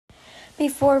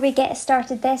Before we get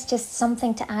started this, just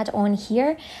something to add on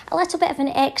here. A little bit of an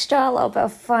extra, a little bit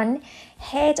of fun.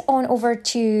 Head on over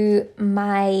to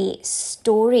my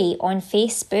story on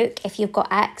Facebook if you've got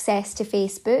access to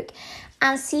Facebook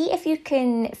and see if you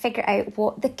can figure out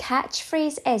what the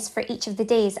catchphrase is for each of the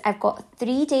days. I've got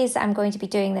 3 days that I'm going to be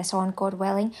doing this on, God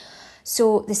willing.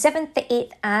 So the 7th, the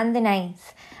 8th and the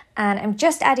 9th. And I'm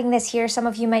just adding this here. Some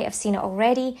of you might have seen it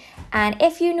already. And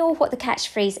if you know what the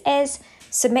catchphrase is,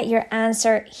 submit your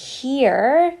answer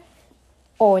here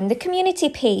on the community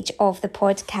page of the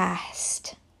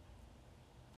podcast.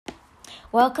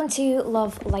 Welcome to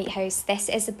Love Lighthouse. This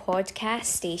is a podcast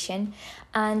station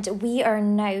and we are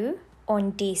now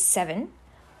on day 7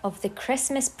 of the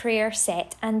Christmas prayer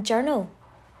set and journal.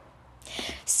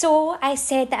 So I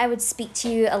said that I would speak to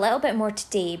you a little bit more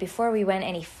today. Before we went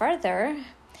any further,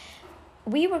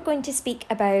 we were going to speak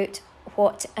about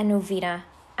what a novena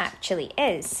actually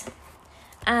is.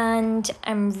 And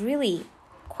I'm really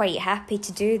quite happy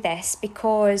to do this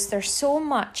because there's so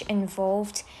much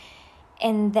involved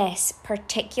in this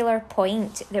particular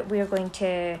point that we're going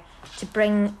to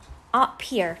bring up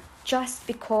here just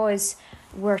because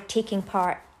we're taking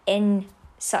part in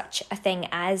such a thing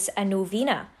as a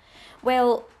novena.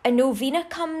 Well, a novena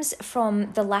comes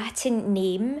from the Latin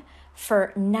name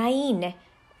for 9,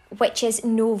 which is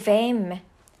Novem.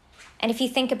 And if you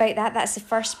think about that, that's the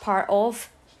first part of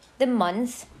the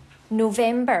month,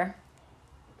 November.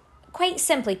 Quite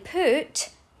simply put,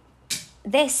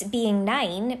 this being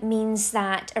 9 means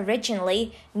that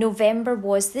originally November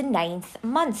was the 9th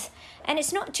month. And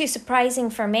it's not too surprising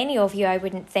for many of you, I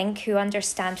wouldn't think, who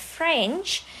understand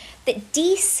French, that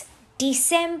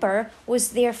December was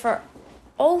therefore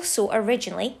also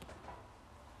originally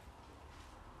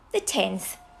the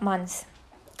 10th month,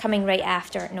 coming right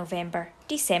after November.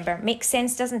 December makes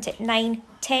sense, doesn't it? 9,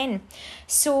 10.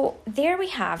 So there we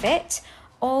have it.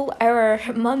 All our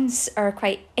months are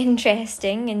quite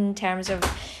interesting in terms of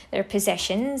their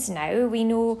positions. Now we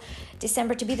know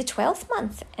December to be the 12th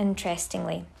month,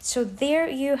 interestingly. So there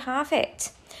you have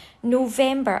it.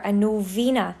 November, a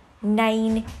novena,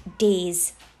 9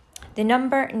 days. The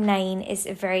number 9 is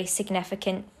very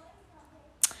significant.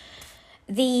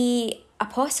 The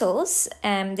apostles,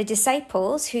 the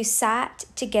disciples who sat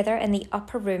together in the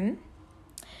upper room,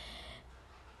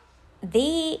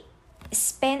 they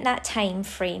spent that time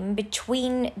frame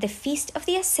between the Feast of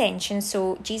the Ascension,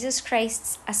 so Jesus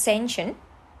Christ's ascension,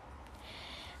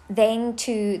 then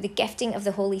to the gifting of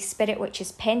the Holy Spirit, which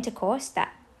is Pentecost,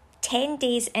 that 10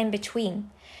 days in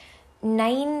between.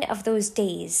 9 of those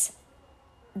days,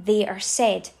 they are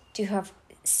said to have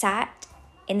sat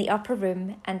in the upper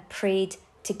room and prayed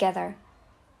together.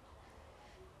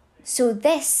 So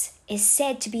this is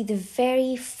said to be the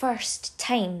very first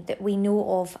time that we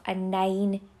know of a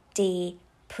 9-day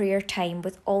prayer time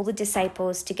with all the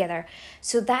disciples together.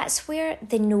 So that's where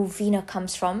the novena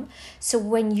comes from. So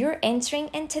when you're entering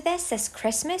into this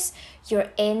Christmas,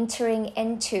 you're entering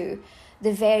into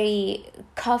the very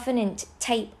covenant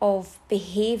type of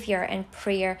behaviour and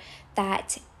prayer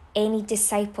that any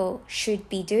disciple should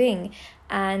be doing,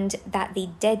 and that they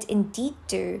did indeed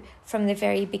do from the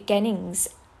very beginnings,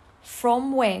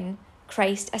 from when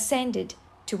Christ ascended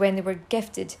to when they were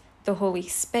gifted the Holy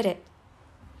Spirit.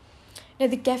 Now,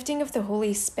 the gifting of the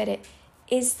Holy Spirit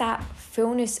is that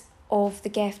fullness of the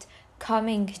gift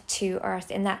coming to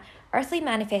earth, and that earthly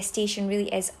manifestation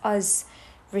really is us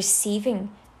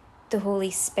receiving the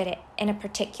Holy Spirit in a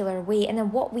particular way, and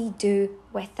then what we do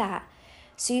with that.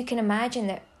 So you can imagine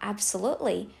that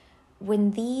absolutely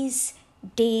when these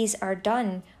days are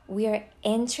done, we are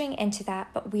entering into that,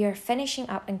 but we are finishing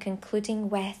up and concluding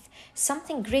with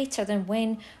something greater than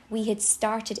when we had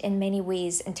started in many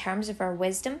ways in terms of our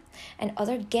wisdom and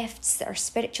other gifts that are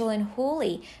spiritual and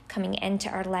holy coming into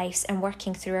our lives and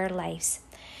working through our lives.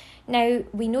 Now,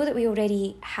 we know that we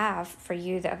already have, for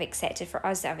you that have accepted, for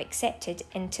us that have accepted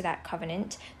into that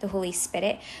covenant, the Holy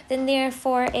Spirit, then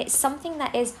therefore it's something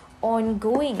that is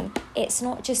ongoing. It's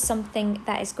not just something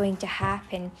that is going to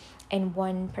happen in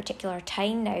one particular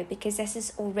time now, because this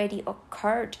has already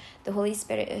occurred. The Holy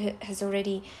Spirit has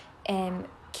already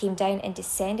came down and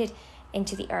descended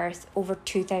into the earth over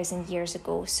 2,000 years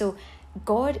ago. So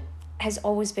God has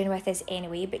always been with us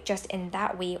anyway, but just in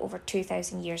that way over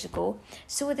 2,000 years ago.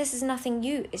 So this is nothing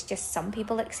new. It's just some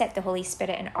people accept the Holy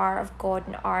Spirit and are of God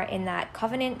and are in that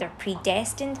covenant. They're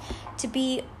predestined to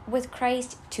be with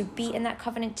Christ, to be in that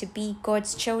covenant, to be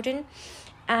God's children.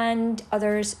 And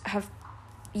others have,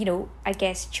 I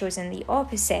guess, chosen the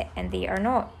opposite, and they are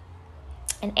not.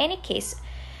 In any case,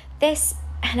 this,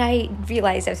 and I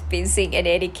realise I've been saying in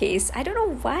any case, I don't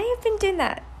know why I've been doing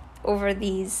that. over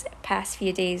these past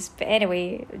few days. But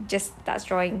anyway, just that's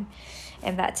drawing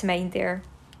that to mind there.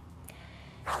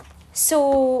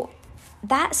 So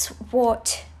that's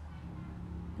what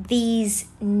these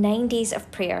 9 days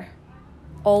of prayer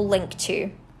all link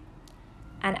to.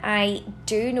 And I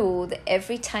do know that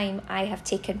every time I have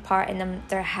taken part in them,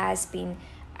 there has been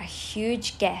a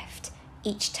huge gift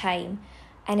each time.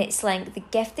 And it's like the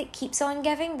gift that keeps on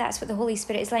giving. That's what the Holy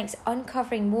Spirit is like. It's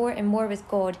uncovering more and more with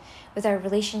God, with our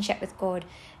relationship with God.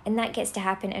 And that gets to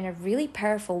happen in a really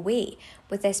powerful way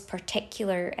with this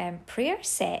particular prayer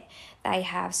set that I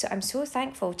have. So I'm so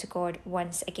thankful to God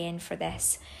once again for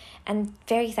this. And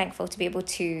very thankful to be able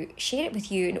to share it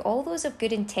with you. And all those of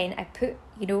good intent, I put,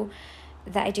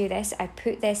 that I do this, I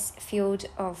put this field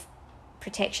of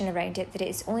protection around it, that it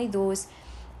is only those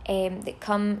that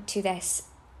come to this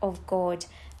of God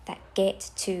that get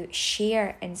to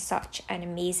share in such an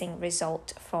amazing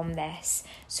result from this.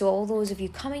 So all those of you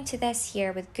coming to this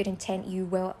here with good intent, you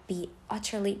will be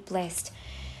utterly blessed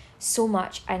so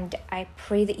much, and I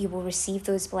pray that you will receive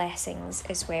those blessings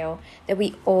as well, that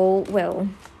we all will.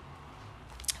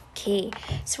 Okay,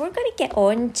 so we're going to get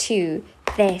on to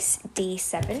this day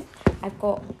 7. I've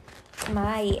got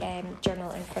my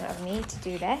journal in front of me to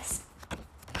do this.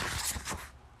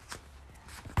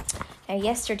 Now,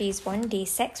 yesterday's one, day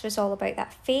 6, was all about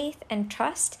that faith and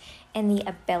trust in the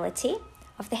ability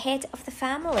of the head of the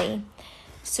family.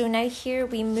 So now here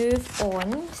we move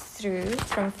on through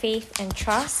from faith and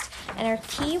trust, and our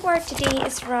key word today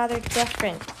is rather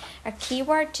different. Our key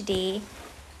word today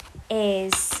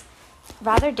is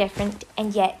rather different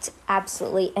and yet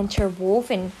absolutely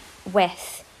interwoven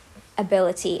with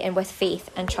ability and with faith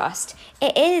and trust.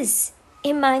 It is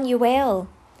Emmanuel,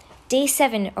 day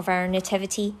 7 of our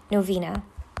Nativity Novena.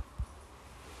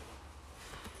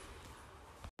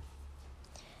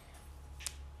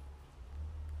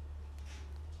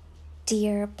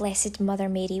 Dear Blessed Mother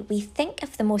Mary, we think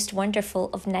of the most wonderful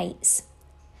of nights.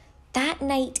 That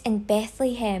night in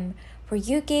Bethlehem where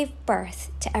you gave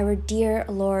birth to our dear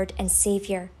Lord and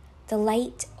Saviour, the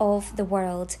light of the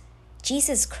world,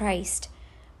 Jesus Christ,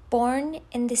 born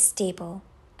in the stable,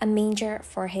 a manger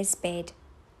for his bed.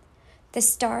 The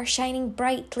star shining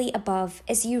brightly above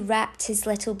as you wrapped his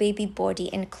little baby body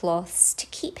in cloths to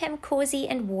keep him cosy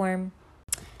and warm.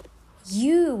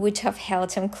 You would have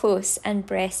held him close and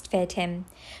breastfed him.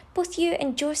 Both you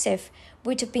and Joseph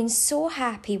would have been so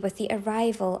happy with the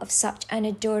arrival of such an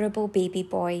adorable baby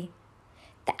boy.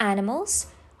 The animals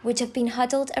would have been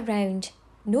huddled around,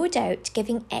 no doubt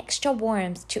giving extra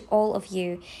warmth to all of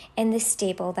you in the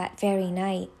stable that very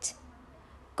night.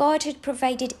 God had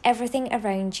provided everything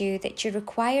around you that you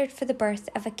required for the birth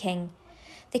of a king,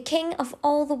 the king of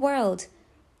all the world,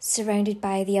 surrounded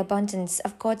by the abundance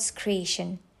of God's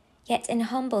creation, yet in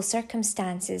humble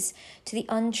circumstances to the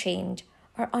untrained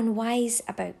or unwise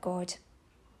about God.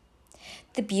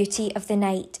 The beauty of the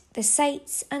night, the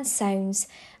sights and sounds,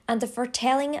 and the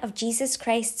foretelling of Jesus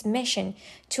Christ's mission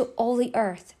to all the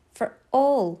earth for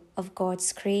all of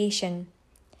God's creation.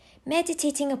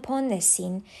 Meditating upon this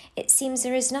scene, it seems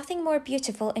there is nothing more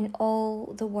beautiful in all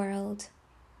the world.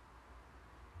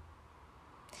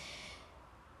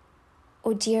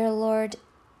 O dear Lord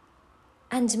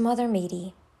and Mother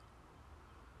Mary,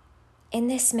 in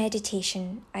this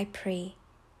meditation, I pray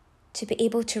to be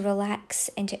able to relax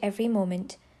into every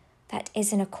moment that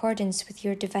is in accordance with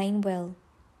your divine will.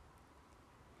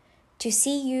 To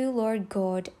see you, Lord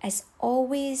God, as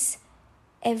always,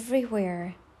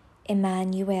 everywhere,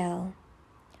 Emmanuel,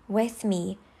 with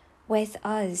me, with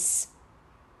us.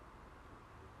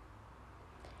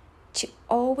 To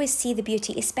always see the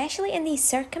beauty, especially in these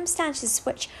circumstances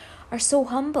which are so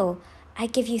humble. I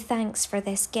give you thanks for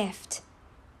this gift.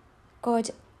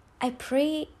 God, I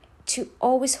pray to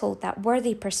always hold that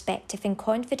worthy perspective and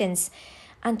confidence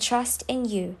and trust in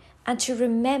you, and to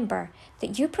remember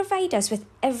that you provide us with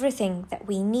everything that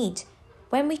we need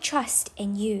when we trust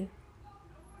in you.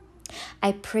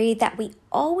 I pray that we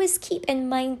always keep in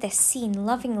mind this scene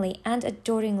lovingly and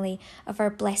adoringly of our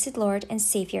blessed Lord and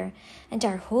Saviour and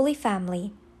our Holy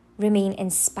Family, remain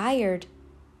inspired,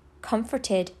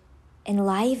 comforted,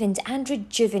 enlivened and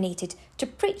rejuvenated to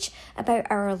preach about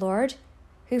our Lord,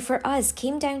 who for us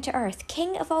came down to earth,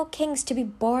 King of all kings, to be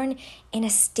born in a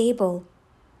stable,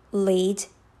 laid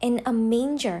in a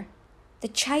manger, the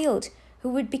child who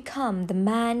would become the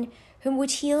man whom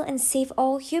would heal and save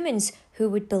all humans who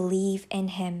would believe in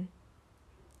him.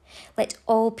 Let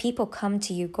all people come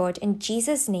to you, God, in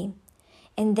Jesus' name.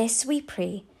 In this we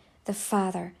pray, the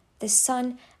Father, the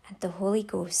Son, and the Holy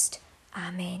Ghost.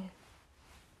 Amen.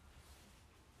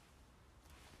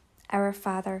 Our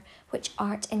Father, which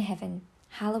art in heaven,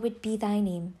 hallowed be thy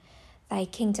name. Thy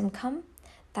kingdom come,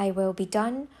 thy will be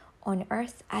done on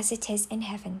earth as it is in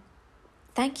heaven.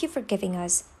 Thank you for giving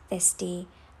us this day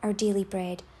our daily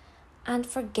bread, and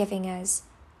forgiving us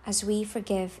as we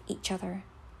forgive each other.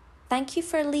 Thank you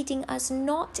for leading us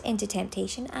not into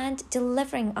temptation and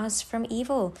delivering us from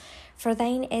evil. For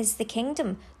thine is the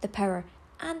kingdom, the power,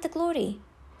 and the glory,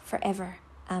 forever.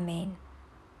 Amen.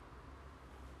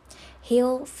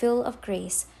 Hail, full of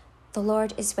grace, the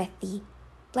Lord is with thee.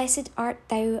 Blessed art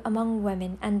thou among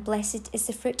women, and blessed is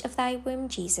the fruit of thy womb,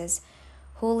 Jesus.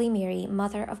 Holy Mary,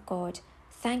 Mother of God,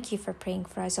 thank you for praying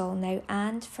for us all now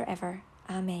and forever.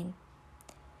 Amen.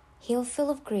 Hail, full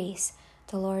of grace,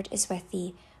 the Lord is with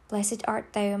thee. Blessed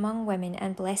art thou among women,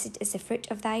 and blessed is the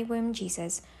fruit of thy womb,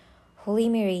 Jesus. Holy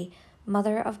Mary,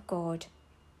 Mother of God,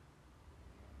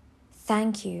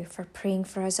 thank you for praying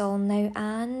for us all now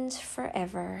and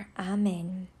forever.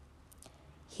 Amen.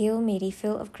 Hail Mary,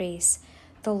 full of grace,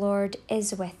 the Lord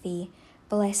is with thee.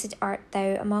 Blessed art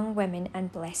thou among women,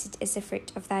 and blessed is the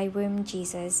fruit of thy womb,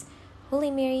 Jesus. Holy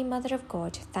Mary, Mother of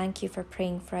God, thank you for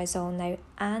praying for us all now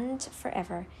and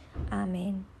forever.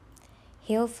 Amen.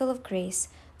 Hail, full of grace,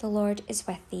 the Lord is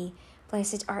with thee.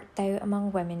 Blessed art thou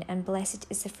among women, and blessed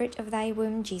is the fruit of thy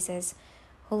womb, Jesus.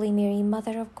 Holy Mary,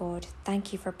 Mother of God,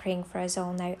 thank you for praying for us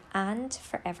all now and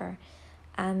forever.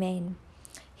 Amen.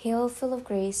 Hail, full of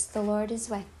grace, the Lord is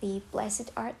with thee.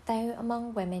 Blessed art thou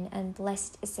among women, and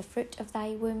blessed is the fruit of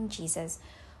thy womb, Jesus.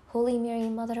 Holy Mary,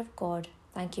 Mother of God,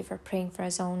 thank you for praying for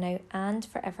us all now and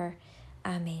forever.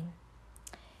 Amen.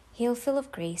 Hail, full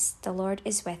of grace, the Lord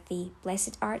is with thee.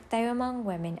 Blessed art thou among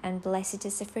women, and blessed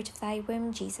is the fruit of thy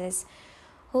womb, Jesus.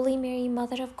 Holy Mary,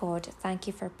 Mother of God, thank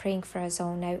you for praying for us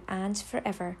all now and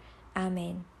forever.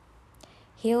 Amen.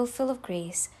 Hail, full of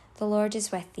grace, the Lord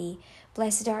is with thee.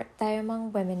 Blessed art thou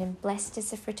among women, and blessed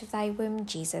is the fruit of thy womb,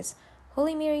 Jesus.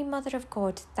 Holy Mary, Mother of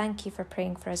God, thank you for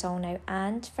praying for us all now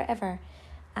and forever.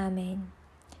 Amen.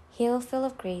 Hail, full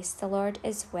of grace, the Lord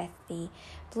is with thee.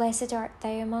 Blessed art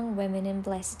thou among women, and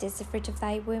blessed is the fruit of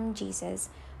thy womb, Jesus.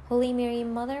 Holy Mary,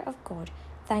 Mother of God,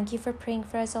 thank you for praying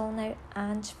for us all now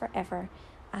and forever.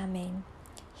 Amen.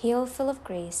 Hail, full of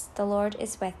grace, the Lord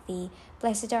is with thee.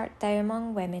 Blessed art thou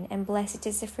among women, and blessed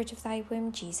is the fruit of thy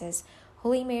womb, Jesus.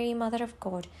 Holy Mary, Mother of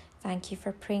God, thank you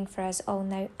for praying for us all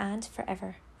now and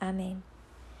forever. Amen.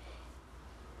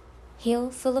 Hail,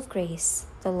 full of grace,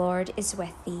 the Lord is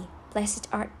with thee. Blessed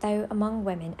art thou among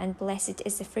women, and blessed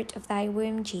is the fruit of thy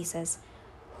womb, Jesus.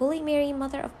 Holy Mary,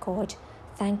 Mother of God,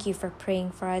 thank you for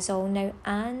praying for us all now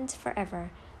and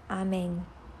forever. Amen.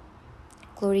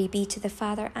 Glory be to the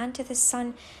Father, and to the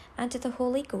Son, and to the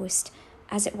Holy Ghost,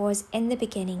 as it was in the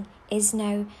beginning, is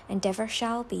now, and ever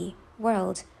shall be,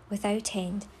 world without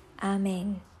end.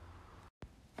 Amen.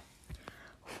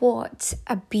 What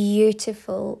a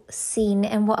beautiful scene,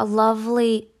 and what a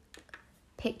lovely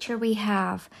picture we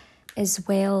have as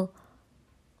well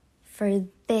for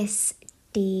this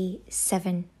day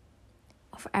 7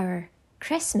 of our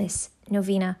Christmas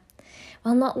novena.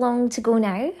 Well, not long to go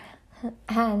now,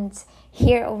 and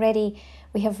here already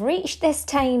we have reached this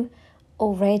time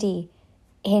already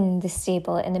in the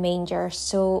stable, in the manger,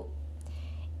 so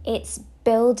it's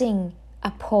building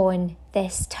upon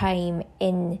this time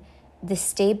in the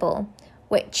stable,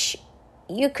 which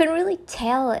you can really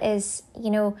tell is,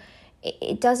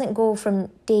 it doesn't go from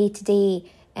day to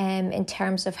day in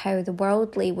terms of how the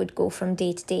worldly would go from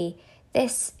day to day.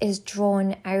 This is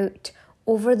drawn out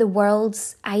over the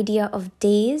world's idea of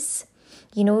days.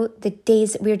 The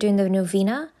days that we're doing the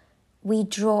novena, we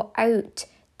draw out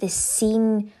the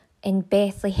scene in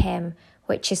Bethlehem,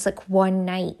 which is like one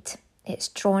night. It's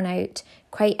drawn out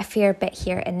quite a fair bit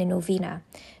here in the novena.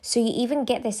 So you even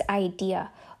get this idea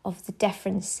of the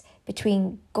difference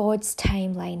between God's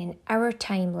timeline and our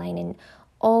timeline, and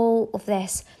all of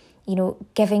this,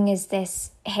 giving us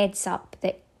this heads up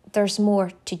that there's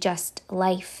more to just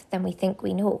life than we think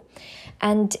we know.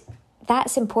 And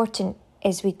that's important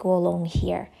as we go along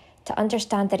here, to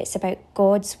understand that it's about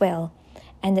God's will,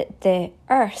 and that the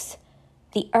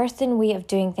earthen way of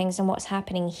doing things and what's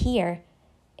happening here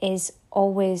is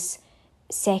always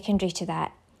secondary to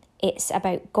that. It's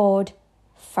about God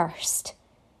first.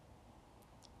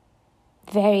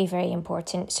 Very, very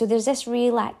important. So there's this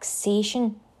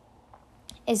relaxation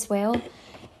as well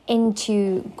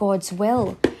into God's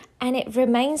will. And it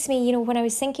reminds me, when I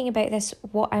was thinking about this,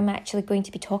 what I'm actually going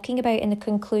to be talking about in the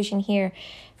conclusion here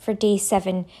for day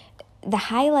 7, the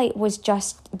highlight was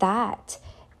just that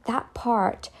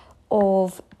part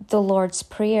of the Lord's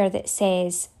Prayer that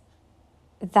says,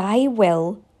 thy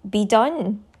will be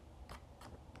done.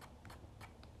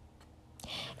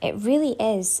 It really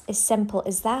is as simple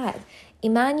as that.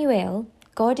 Emmanuel,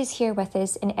 God is here with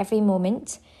us in every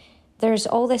moment. There's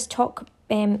all this talk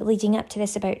leading up to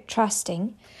this about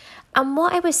trusting. And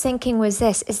what I was thinking was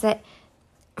this, is that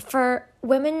for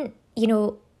women,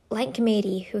 like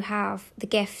Mary, who have the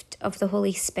gift of the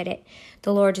Holy Spirit,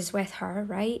 the Lord is with her,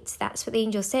 right? That's what the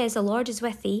angel says, the Lord is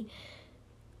with thee.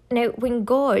 Now, when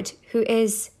God, who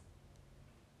is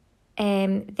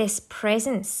this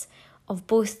presence of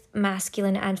both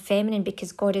masculine and feminine,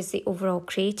 because God is the overall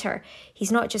creator,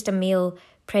 he's not just a male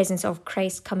presence of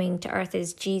Christ coming to earth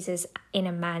as Jesus in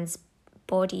a man's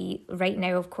body right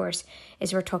now, of course,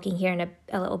 as we're talking here in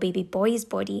a little baby boy's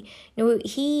body. No,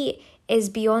 he is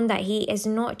beyond that. He is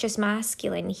not just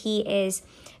masculine. He is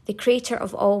the creator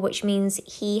of all, which means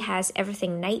he has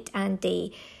everything, night and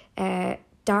day,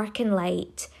 dark and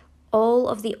light, all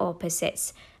of the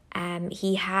opposites.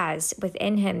 He has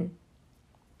within him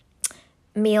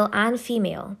male and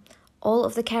female, all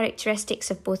of the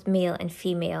characteristics of both male and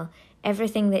female.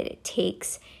 Everything that it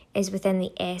takes is within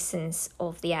the essence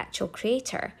of the actual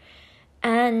creator.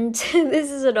 And this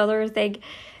is another thing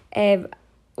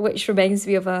which reminds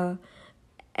me of a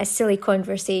silly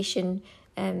conversation,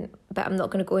 but I'm not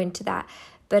going to go into that.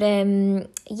 But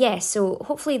so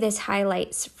hopefully this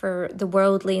highlights for the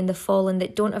worldly and the fallen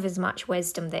that don't have as much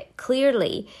wisdom that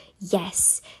clearly,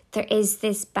 yes, there is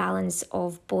this balance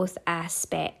of both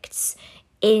aspects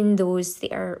in those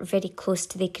that are very close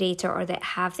to the Creator, or that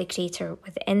have the Creator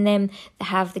within them, that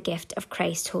have the gift of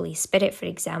Christ, Holy Spirit, for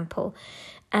example.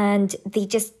 And they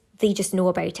just know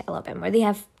about it a little bit more. They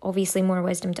have obviously more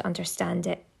wisdom to understand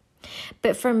it.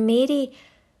 But for Mary,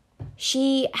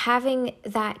 she having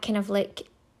that kind of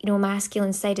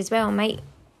masculine side as well might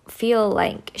feel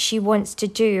like she wants to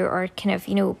do, or kind of,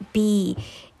 be,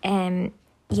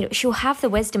 she'll have the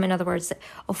wisdom, in other words,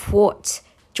 of what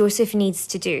Joseph needs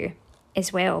to do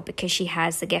as well, because she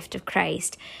has the gift of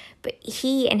Christ. But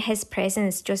he, in his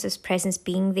presence, Joseph's presence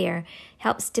being there,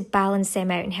 helps to balance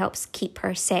them out and helps keep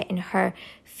her set in her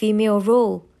female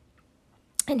role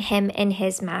and him in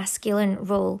his masculine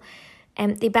role.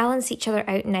 They balance each other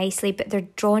out nicely, but they're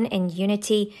drawn in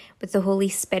unity with the Holy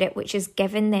Spirit, which has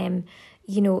given them,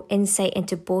 insight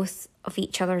into both of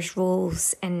each other's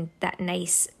roles, and that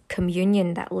nice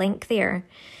communion, that link there.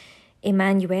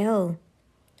 Emmanuel,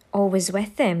 always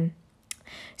with them.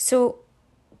 So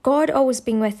God always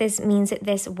being with us means that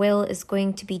this will is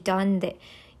going to be done, that,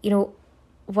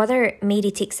 whether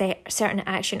Mary takes a certain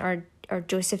action or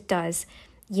Joseph does,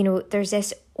 there's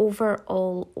this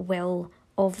overall will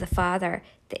of the Father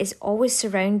that is always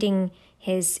surrounding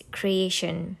his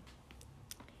creation.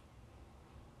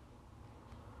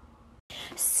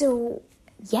 So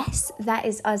yes, that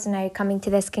is us now coming to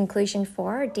this conclusion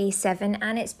for day 7,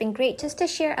 and it's been great just to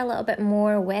share a little bit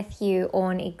more with you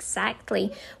on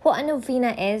exactly what a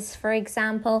novena is, for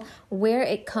example, where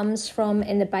it comes from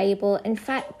in the Bible. In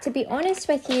fact, to be honest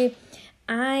with you,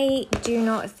 I do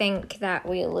not think that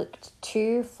we looked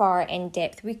too far in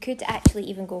depth. We could actually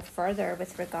even go further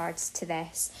with regards to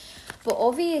this. But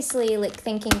obviously,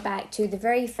 thinking back to the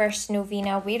very first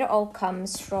novena, where it all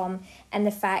comes from, and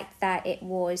the fact that it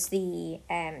was the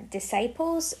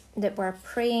disciples that were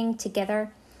praying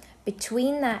together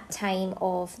between that time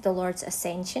of the Lord's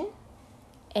ascension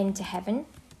into heaven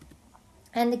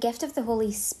and the gift of the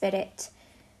Holy Spirit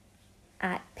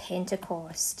at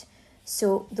Pentecost.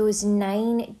 So those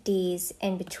 9 days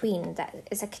in between, that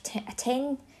is a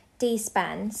 10-day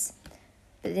spans,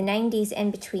 but the 9 days in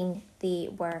between, they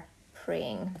were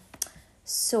praying.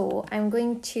 So I'm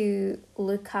going to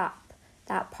look up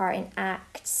that part in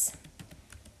Acts,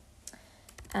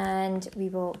 and we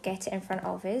will get it in front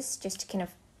of us just to kind of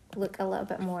look a little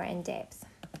bit more in depth.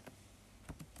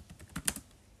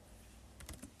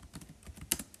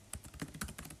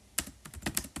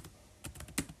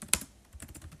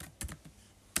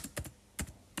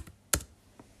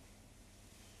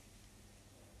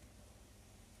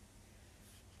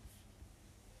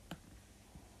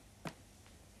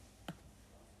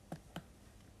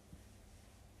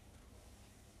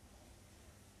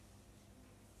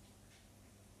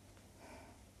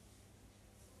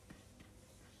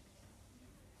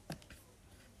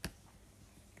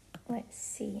 Let's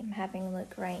see, I'm having a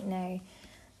look right now,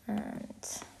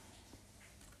 and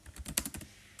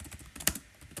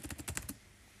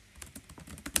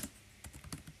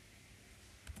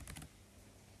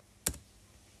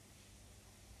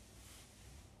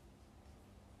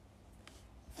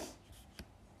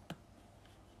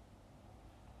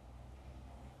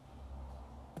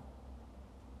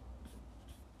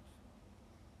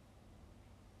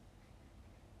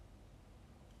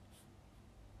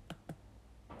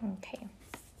okay.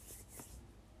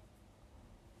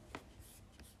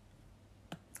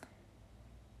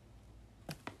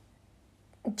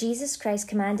 Jesus Christ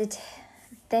commanded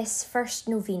this first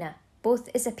novena, both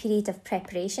as a period of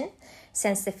preparation,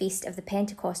 since the feast of the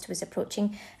Pentecost was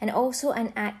approaching, and also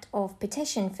an act of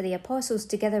petition for the apostles,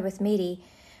 together with Mary,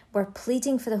 were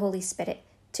pleading for the Holy Spirit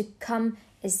to come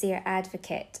as their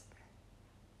advocate.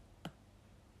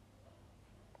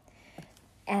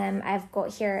 I've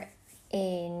got here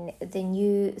in the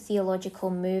New Theological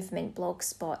Movement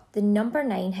blogspot, the number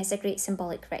 9 has a great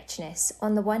symbolic richness.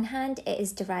 On the one hand, it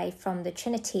is derived from the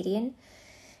Trinitarian.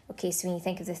 Okay, so when you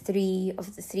think of the three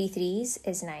threes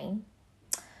is 9.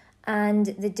 And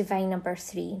the divine number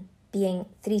 3 being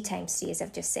 3 times 3, as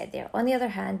I've just said there. On the other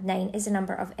hand, 9 is a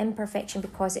number of imperfection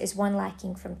because it is one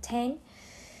lacking from 10.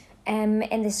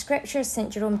 In the scriptures,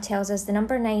 St. Jerome tells us the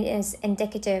number 9 is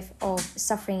indicative of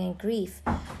suffering and grief.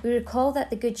 We recall that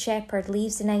the Good Shepherd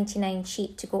leaves the 99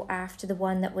 sheep to go after the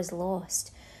one that was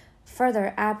lost.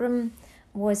 Further, Abram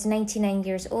was 99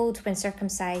 years old when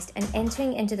circumcised, and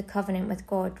entering into the covenant with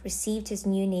God, received his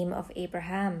new name of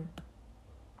Abraham.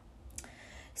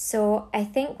 So I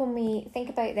think when we think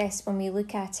about this, when we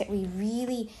look at it, we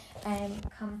really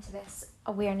come to this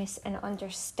awareness and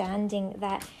understanding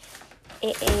that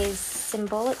it is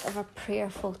symbolic of a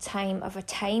prayerful time, of a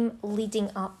time leading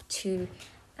up to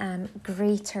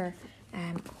greater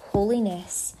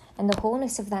holiness, and the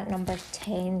holiness of that number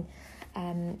 10,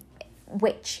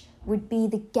 which would be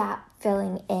the gap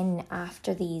filling in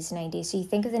after these 9 days. So you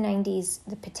think of the 9 days,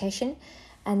 the petition,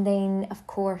 and then of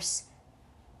course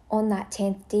on that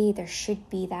 10th day there should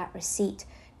be that receipt.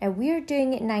 Now we're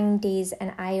doing it 9 days,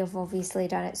 and I have obviously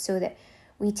done it so that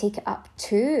we take it up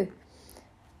to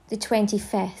the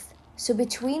 25th. So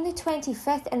between the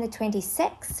 25th and the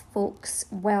 26th, folks,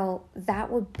 well,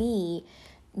 that would be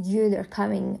you that are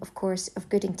coming, of course, of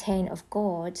good intent of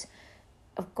God,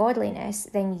 of godliness,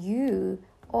 then you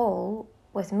all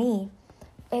with me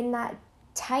in that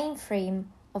time frame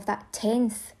of that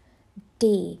 10th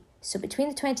day. So between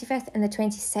the 25th and the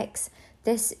 26th,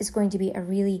 this is going to be a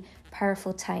really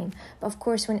powerful time. But of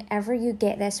course, whenever you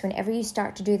get this, whenever you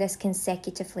start to do this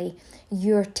consecutively,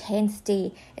 your 10th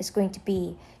day is going to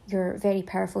be your very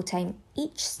powerful time.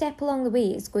 Each step along the way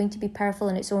is going to be powerful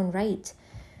in its own right.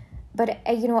 But,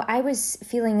 I was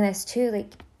feeling this too,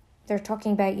 like they're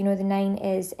talking about, the 9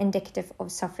 is indicative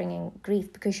of suffering and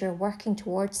grief because you're working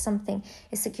towards something.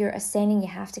 It's like you're ascending, you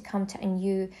have to come to a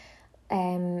new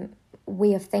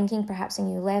way of thinking, perhaps a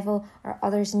new level, or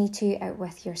others need to out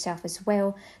with yourself as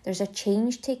well. There's a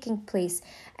change taking place,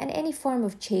 and any form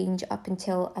of change up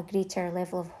until a greater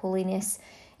level of holiness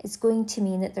is going to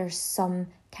mean that there's some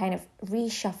kind of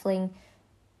reshuffling,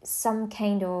 some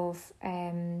kind of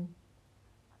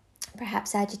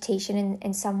perhaps agitation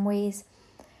in some ways,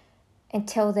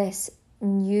 until this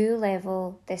new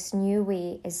level, this new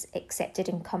way is accepted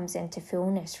and comes into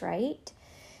fullness, right?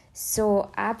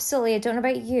 So absolutely, I don't know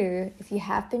about you, if you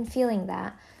have been feeling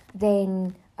that,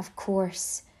 then of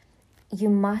course you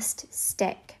must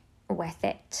stick with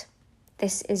it.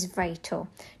 This is vital.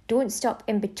 Don't stop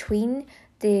in between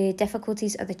the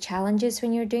difficulties or the challenges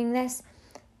when you're doing this.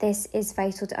 This is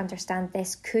vital to understand.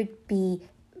 This could be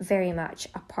very much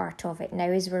a part of it. Now,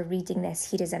 as we're reading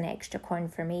this, here is an extra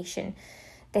confirmation.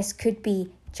 This could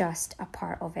be just a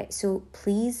part of it. So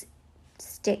please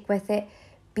stick with it.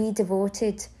 Be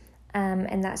devoted.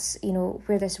 And that's,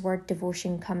 where this word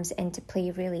devotion comes into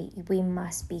play, really. We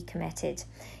must be committed.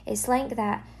 It's like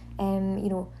that,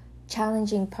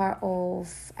 challenging part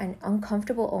of an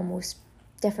uncomfortable, almost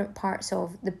different parts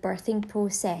of the birthing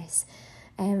process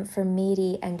for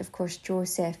Mary and, of course,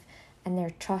 Joseph, and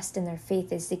their trust and their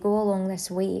faith as they go along this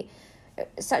way.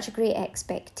 Such a great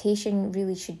expectation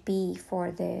really should be for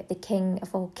the King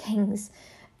of all kings.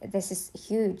 This is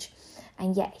huge.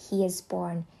 And yet he is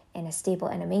born in a stable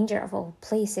in a manger of all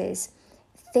places.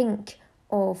 Think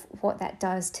of what that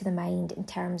does to the mind in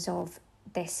terms of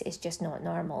this is just not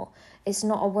normal. It's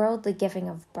not a worldly giving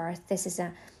of birth. This is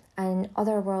an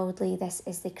otherworldly. This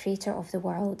is the creator of the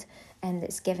world and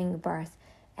that's giving birth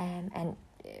and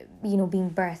being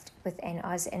birthed within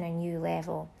us in a new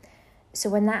level. So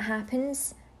when that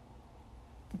happens,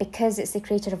 because it's the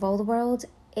creator of all the world,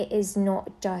 it is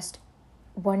not just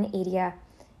one area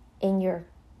in your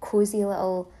cozy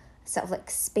little sort of like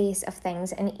space of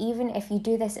things. And even if you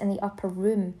do this in the upper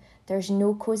room, there's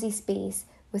no cozy space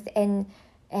within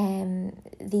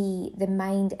the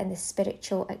mind and the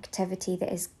spiritual activity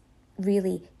that is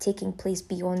really taking place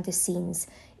beyond the scenes.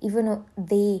 Even though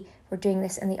they were doing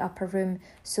this in the upper room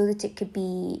so that it could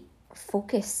be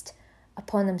focused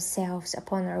upon themselves,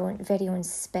 upon their own very own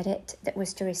spirit that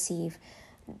was to receive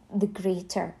the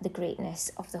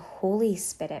greatness of the Holy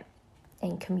Spirit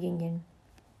in communion.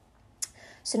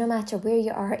 So no matter where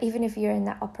you are, even if you're in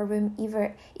that upper room,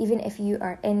 even if you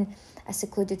are in a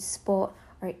secluded spot,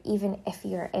 or even if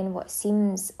you're in what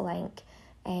seems like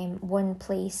one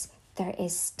place, there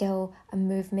is still a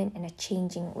movement and a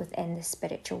changing within the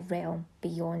spiritual realm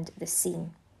beyond the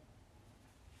seen.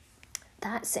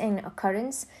 That's in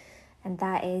occurrence, and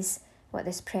that is what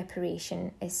this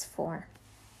preparation is for.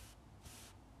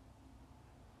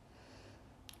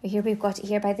 Here we've got it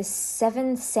here by the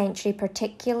 7th century,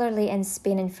 particularly in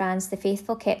Spain and France, the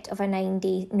faithful kept of a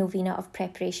 9-day novena of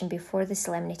preparation before the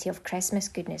solemnity of Christmas.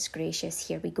 Goodness gracious,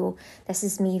 here we go. This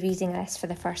is me reading this for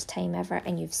the first time ever,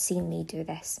 and you've seen me do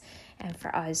this. And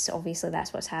for us, obviously,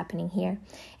 that's what's happening here.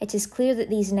 It is clear that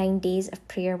these 9 days of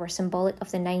prayer were symbolic of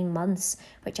the 9 months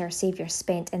which our Saviour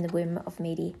spent in the womb of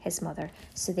Mary, his mother.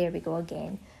 So there we go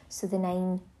again. So the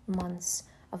 9 months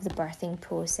of the birthing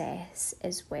process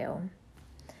as well.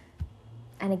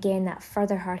 And again, that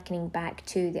further hearkening back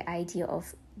to the idea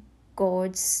of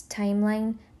God's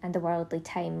timeline and the worldly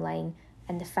timeline,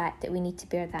 and the fact that we need to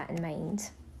bear that in mind,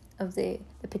 of the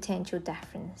potential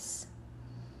difference.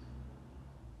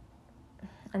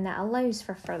 And that allows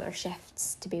for further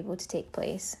shifts to be able to take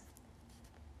place.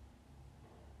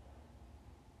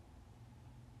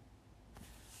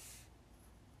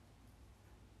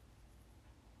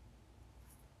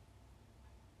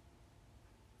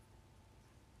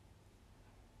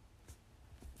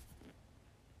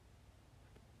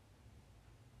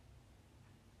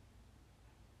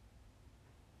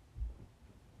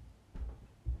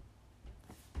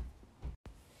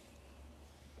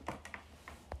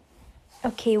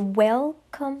 Okay,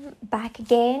 welcome back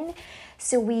again.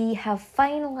 So we have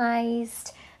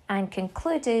finalised and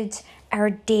concluded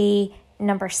our day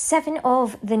number 7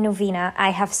 of the novena. I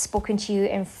have spoken to you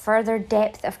in further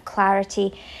depth of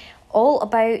clarity all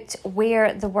about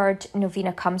where the word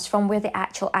novena comes from, where the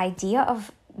actual idea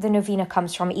of the novena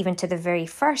comes from, even to the very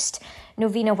first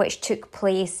novena, which took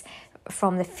place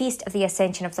from the Feast of the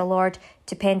Ascension of the Lord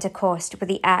to Pentecost, with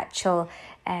the actual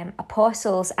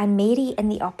apostles and Mary in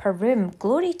the upper room.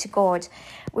 Glory to God.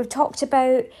 We've talked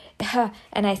about,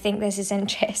 and I think this is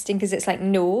interesting because it's like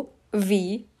nah.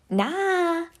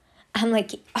 I'm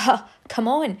like, come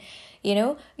on,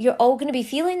 you're all going to be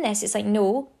feeling this. It's like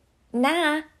no,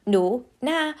 nah.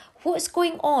 What's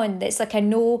going on that's like a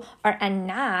no or a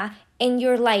nah in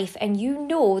your life, and you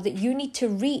know that you need to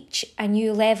reach a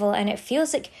new level, and it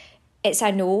feels like it's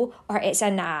a no or it's a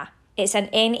nah. It's an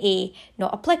NA,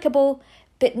 not applicable,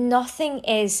 but nothing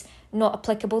is not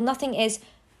applicable. Nothing is,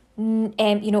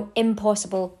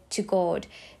 impossible to God.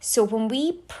 So when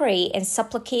we pray in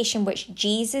supplication, which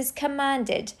Jesus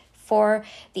commanded for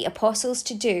the apostles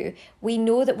to do, we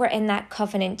know that we're in that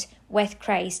covenant with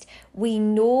Christ. We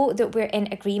know that we're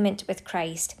in agreement with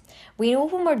Christ. We know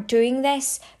when we're doing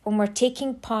this, when we're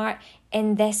taking part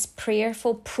in this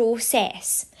prayerful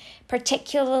process,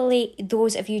 particularly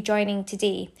those of you joining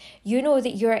today, you know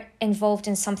that you're involved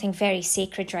in something very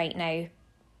sacred right now.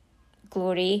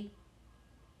 Glory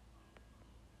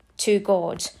to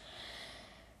God.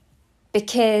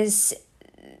 Because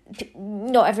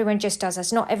not everyone just does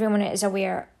this. Not everyone is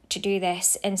aware to do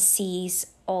this and sees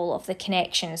all of the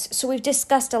connections. So we've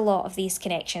discussed a lot of these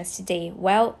connections today.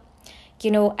 Well,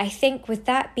 I think with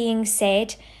that being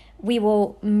said, we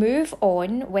will move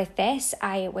on with this.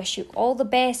 I wish you all the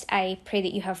best. I pray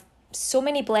that you have so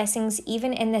many blessings,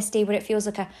 even in this day where it feels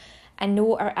like a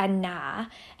no or a nah.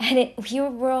 And here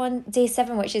we're on day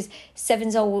 7, which is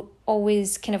 7's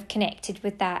always kind of connected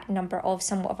with that number of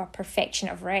somewhat of a perfection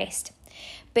of rest.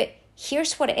 But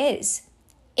here's what it is.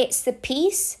 It's the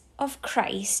peace of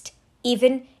Christ,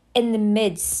 even in the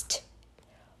midst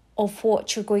of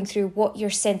what you're going through, what you're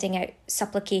sending out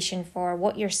supplication for,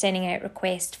 what you're sending out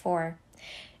request for.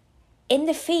 In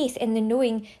the faith, in the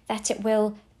knowing that it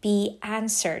will be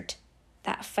answered.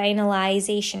 That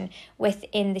finalization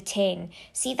within the 10.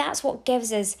 See, that's what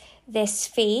gives us this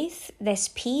faith, this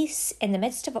peace in the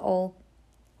midst of it all.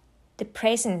 The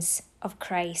presence of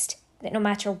Christ. That no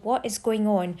matter what is going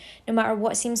on, no matter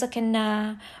what seems like a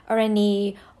nah or a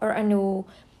nay or a no,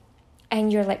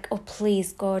 and you're like, oh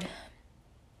please God,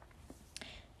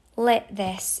 let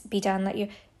this be done.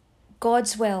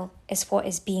 God's will is what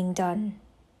is being done.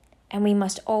 And we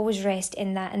must always rest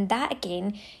in that. And that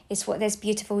again is what this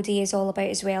beautiful day is all about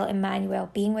as well. Emmanuel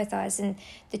being with us. And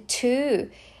the two,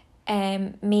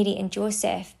 Mary and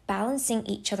Joseph, balancing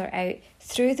each other out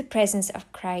through the presence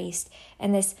of Christ.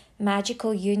 And this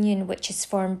magical union which is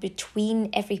formed between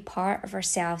every part of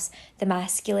ourselves, the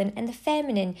masculine and the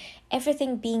feminine.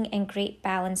 Everything being in great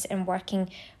balance and working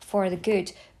for the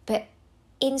good. But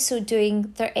in so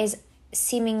doing, there is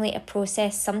seemingly a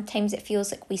process. Sometimes it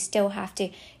feels like we still have to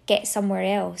get somewhere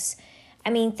else. I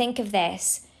mean, think of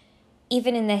this.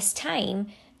 Even in this time,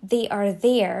 they are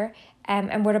there,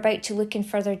 and we're about to look in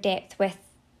further depth with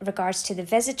regards to the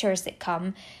visitors that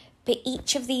come. But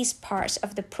each of these parts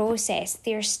of the process,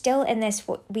 they're still in this,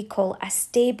 what we call a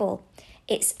stable.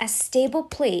 It's a stable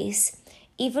place,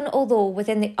 even although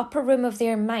within the upper room of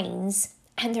their minds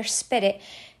and their spirit,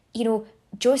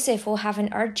 Joseph will have an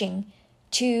urging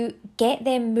to get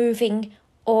them moving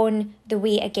on the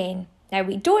way again. Now,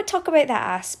 we don't talk about that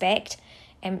aspect,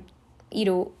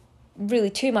 really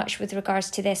too much with regards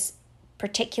to this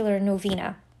particular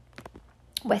novena,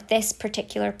 with this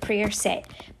particular prayer set,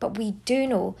 but we do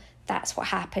know that's what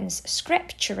happens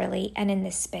scripturally and in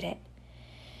the spirit.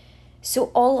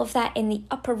 So all of that in the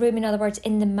upper room, in other words,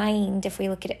 in the mind, if we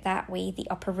look at it that way, the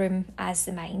upper room as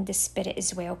the mind, the spirit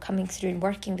as well, coming through and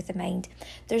working with the mind.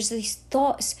 There's these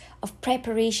thoughts of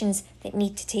preparations that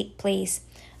need to take place,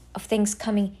 of things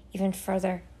coming even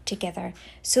further together.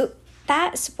 So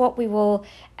that's what we will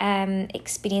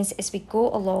experience as we go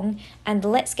along, and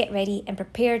let's get ready and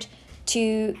prepared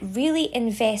to really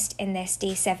invest in this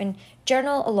day 7,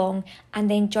 journal along,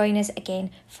 and then join us again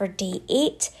for day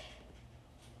 8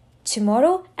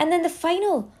 tomorrow, and then the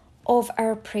final of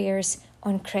our prayers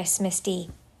on Christmas Day,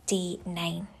 day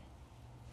 9.